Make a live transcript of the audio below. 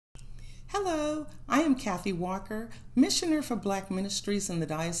Hello, I am Kathy Walker, Missioner for Black Ministries in the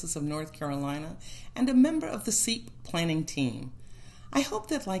Diocese of North Carolina and a member of the SEEP planning team. I hope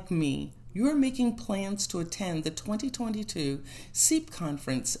that, like me, you are making plans to attend the 2022 SEEP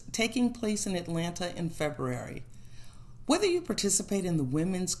conference taking place in Atlanta in February. Whether you participate in the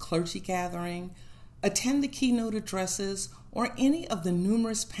Women's Clergy Gathering, attend the keynote addresses, or any of the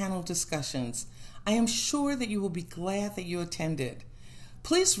numerous panel discussions, I am sure that you will be glad that you attended.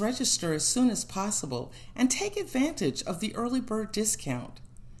 Please register as soon as possible and take advantage of the early bird discount.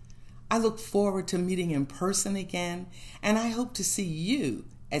 I look forward to meeting in person again, and I hope to see you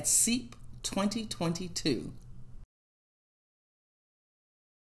at SEEP 2022.